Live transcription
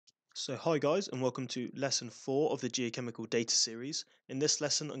So hi guys, and welcome to lesson 4 of the Geochemical data series. In this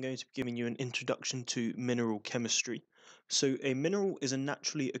lesson I'm going to be giving you an introduction to mineral chemistry. So a mineral is a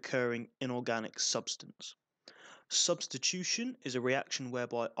naturally occurring inorganic substance. Substitution is a reaction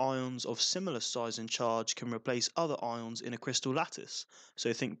whereby ions of similar size and charge can replace other ions in a crystal lattice.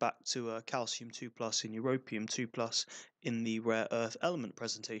 So think back to calcium 2 plus and europium 2 plus in the rare earth element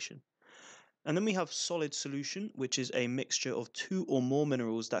presentation. And then we have solid solution, which is a mixture of two or more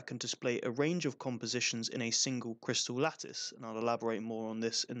minerals that can display a range of compositions in a single crystal lattice. And I'll elaborate more on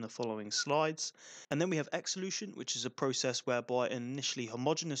this in the following slides. And then we have exsolution, which is a process whereby an initially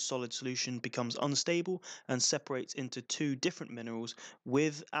homogeneous solid solution becomes unstable and separates into two different minerals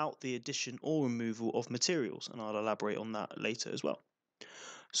without the addition or removal of materials. And I'll elaborate on that later as well.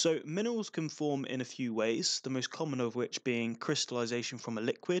 So minerals can form in a few ways, the most common of which being crystallization from a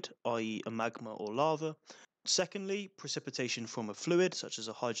liquid, i.e. a magma or lava. Secondly, precipitation from a fluid, such as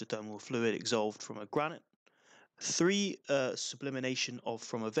a hydrothermal fluid exsolved from a granite. 3, sublimation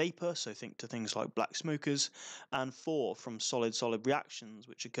from a vapor, so think to things like black smokers. And 4, from solid-solid reactions,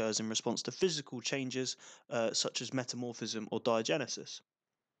 which occurs in response to physical changes such as metamorphism or diagenesis.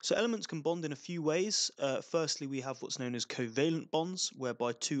 So elements can bond in a few ways. Firstly, we have what's known as covalent bonds,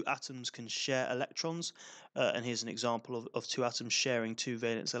 whereby two atoms can share electrons. And here's an example of two atoms sharing two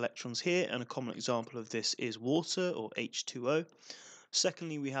valence electrons here. And a common example of this is water, or H2O.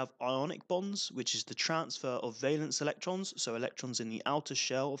 Secondly, we have ionic bonds, which is the transfer of valence electrons, so electrons in the outer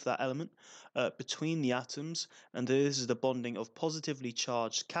shell of that element, between the atoms, and this is the bonding of positively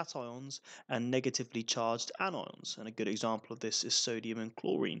charged cations and negatively charged anions. And a good example of this is sodium and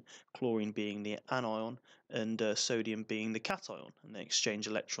chlorine, chlorine being the anion and sodium being the cation, and they exchange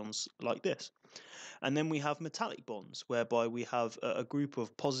electrons like this. And then we have metallic bonds, whereby we have a group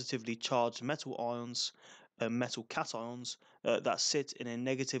of positively charged metal ions, metal cations, that sit in a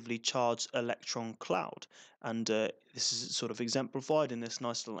negatively charged electron cloud. And this is sort of exemplified in this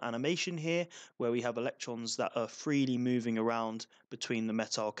nice little animation here, where we have electrons that are freely moving around between the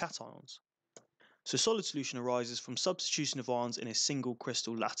metal cations. So solid solution arises from substitution of ions in a single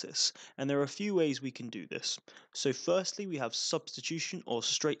crystal lattice, and there are a few ways we can do this. So firstly, we have substitution or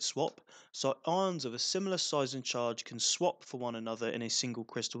straight swap. So ions of a similar size and charge can swap for one another in a single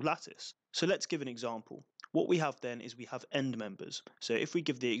crystal lattice. So let's give an example. What we have then is we have end members. So if we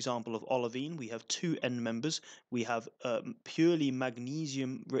give the example of olivine, we have two end members. We have purely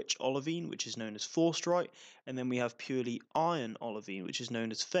magnesium-rich olivine, which is known as forsterite, and then we have purely iron olivine, which is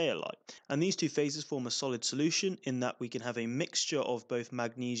known as fayalite. And these two phases form a solid solution in that we can have a mixture of both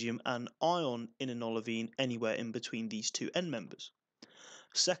magnesium and iron in an olivine anywhere in between these two end members.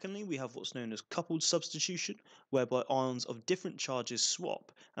 Secondly, we have what's known as coupled substitution, whereby ions of different charges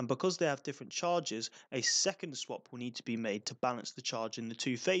swap, and because they have different charges, a second swap will need to be made to balance the charge in the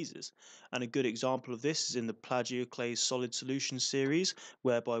two phases. And a good example of this is in the plagioclase solid solution series,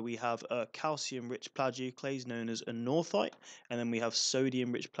 whereby we have a calcium-rich plagioclase known as anorthite, and then we have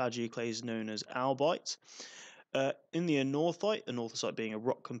sodium-rich plagioclase known as albite. In the anorthite being a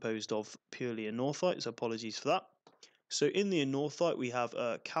rock composed of purely anorthite, so apologies for that. So in the anorthite, we have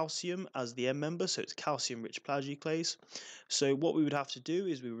calcium as the end member, so it's calcium-rich plagioclase. So what we would have to do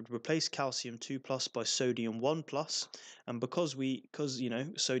is we would replace calcium 2 plus by sodium 1 plus, and because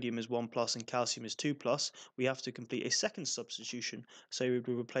sodium is 1 plus and calcium is 2 plus, we have to complete a second substitution. So we would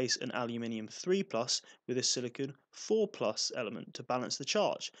replace an aluminium 3 plus with a silicon 4 plus element to balance the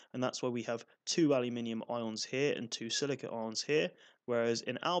charge, and that's why we have two aluminium ions here and two silicon ions here, whereas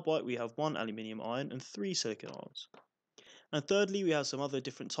in albite we have one aluminium ion and three silicon ions. And thirdly, we have some other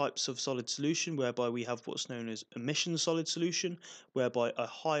different types of solid solution, whereby we have what's known as emission solid solution, whereby a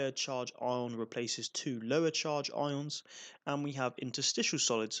higher charge ion replaces two lower charge ions, and we have interstitial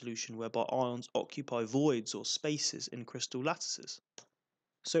solid solution, whereby ions occupy voids or spaces in crystal lattices.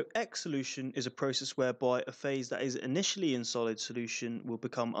 So exsolution is a process whereby a phase that is initially in solid solution will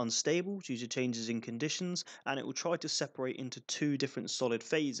become unstable due to changes in conditions, and it will try to separate into two different solid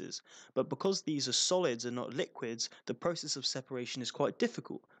phases. But because these are solids and not liquids, the process of separation is quite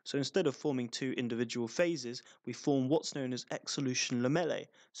difficult. So instead of forming two individual phases, we form what's known as exsolution lamellae.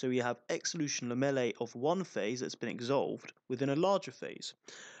 So we have exsolution lamellae of one phase that's been exsolved within a larger phase.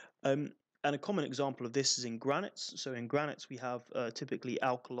 And a common example of this is in granites. So in granites we have typically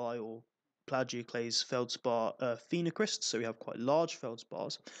alkali or plagioclase feldspar phenocrysts, so we have quite large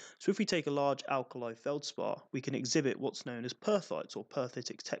feldspars. So if we take a large alkali feldspar, we can exhibit what's known as perthites or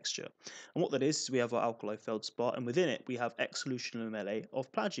perthitic texture. And what that is we have our alkali feldspar, and within it we have exsolution lamellae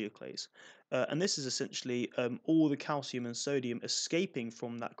of plagioclase. And this is essentially all the calcium and sodium escaping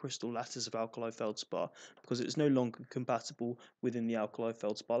from that crystal lattice of alkali feldspar because it's no longer compatible within the alkali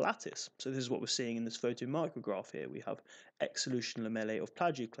feldspar lattice. So this is what we're seeing in this photomicrograph here. We have exsolution lamellae of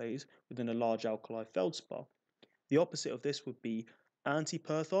plagioclase within a large alkali feldspar. The opposite of this would be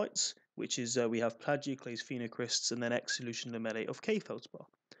antiperthites, which is we have plagioclase phenocrysts and then exsolution lamellae of K feldspar.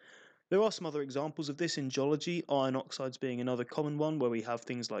 There are some other examples of this in geology, iron oxides being another common one, where we have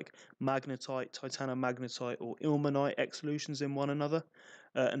things like magnetite, titanomagnetite, or ilmenite exsolutions in one another,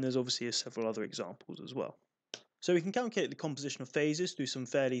 and there's obviously several other examples as well. So we can calculate the composition of phases through some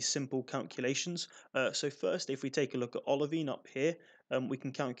fairly simple calculations. So first, if we take a look at olivine up here, we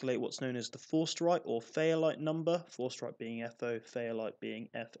can calculate what's known as the forsterite or phaolite number, forsterite being FO, phaolite being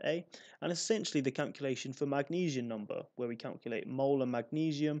FA, and essentially the calculation for magnesium number, where we calculate molar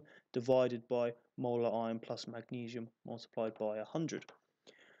magnesium divided by molar iron plus magnesium multiplied by 100.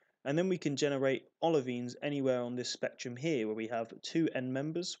 And then we can generate olivines anywhere on this spectrum here, where we have two end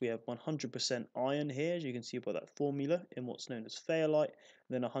members. We have 100% iron here, as you can see by that formula, in what's known as phaolite,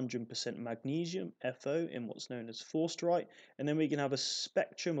 then 100% magnesium, FO, in what's known as forsterite, and then we can have a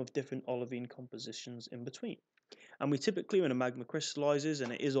spectrum of different olivine compositions in between. And we typically, when a magma crystallizes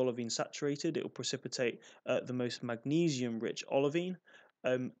and it is olivine saturated, it will precipitate the most magnesium-rich olivine.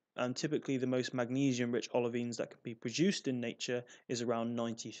 And typically the most magnesium-rich olivines that can be produced in nature is around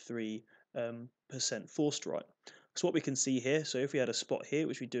 93% forsterite. So what we can see here, so if we had a spot here,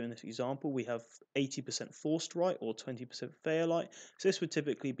 which we do in this example, we have 80% forsterite or 20% phaolite. So this would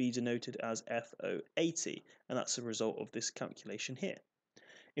typically be denoted as FO80, and that's a result of this calculation here.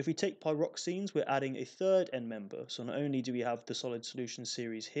 If we take pyroxenes, we're adding a third end member. So not only do we have the solid solution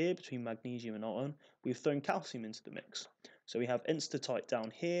series here between magnesium and iron, we've thrown calcium into the mix. So we have enstatite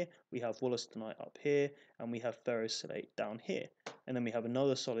down here, we have wollastonite up here, and we have ferrocylate down here. And then we have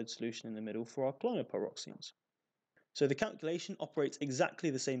another solid solution in the middle for our clinopyroxenes. So the calculation operates exactly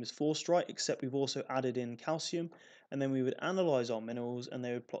the same as forsterite, except we've also added in calcium, and then we would analyze our minerals and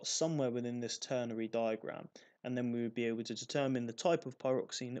they would plot somewhere within this ternary diagram, and then we would be able to determine the type of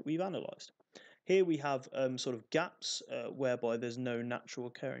pyroxene that we've analyzed. Here we have sort of gaps whereby there's no natural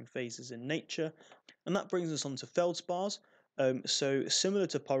occurring phases in nature, and that brings us on to feldspars. So similar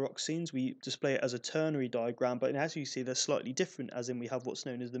to pyroxenes, we display it as a ternary diagram, but as you see, they're slightly different, as in we have what's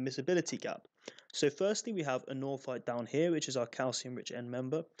known as the miscibility gap. So firstly, we have anorthite down here, which is our calcium-rich end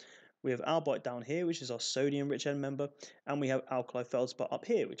member. We have albite down here, which is our sodium-rich end member, and we have alkali feldspar up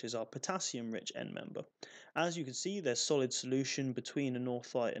here, which is our potassium-rich end member. As you can see, there's solid solution between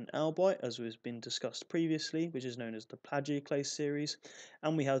anorthite and albite, as has been discussed previously, which is known as the plagioclase series,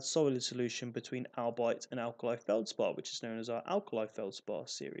 and we have solid solution between albite and alkali feldspar, which is known as our alkali feldspar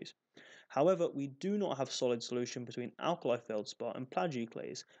series. However, we do not have solid solution between alkali feldspar and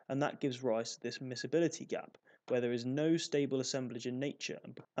plagioclase, and that gives rise to this miscibility gap, where there is no stable assemblage in nature,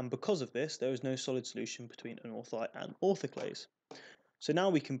 and because of this, there is no solid solution between anorthite and orthoclase. So now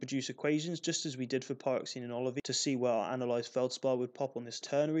we can produce equations just as we did for pyroxene and olivine to see where our analysed feldspar would pop on this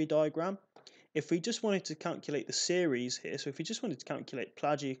ternary diagram. If we just wanted to calculate the series here, so if we just wanted to calculate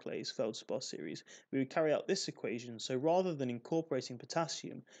plagioclase feldspar series, we would carry out this equation. So rather than incorporating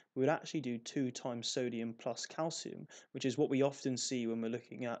potassium, we would actually do 2 times sodium plus calcium, which is what we often see when we're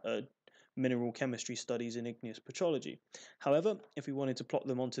looking at mineral chemistry studies in igneous petrology. However, if we wanted to plot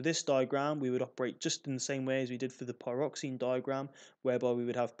them onto this diagram, we would operate just in the same way as we did for the pyroxene diagram, whereby we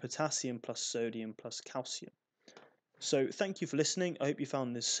would have potassium plus sodium plus calcium. So thank you for listening. I hope you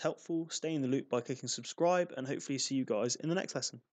found this helpful. Stay in the loop by clicking subscribe, and hopefully see you guys in the next lesson.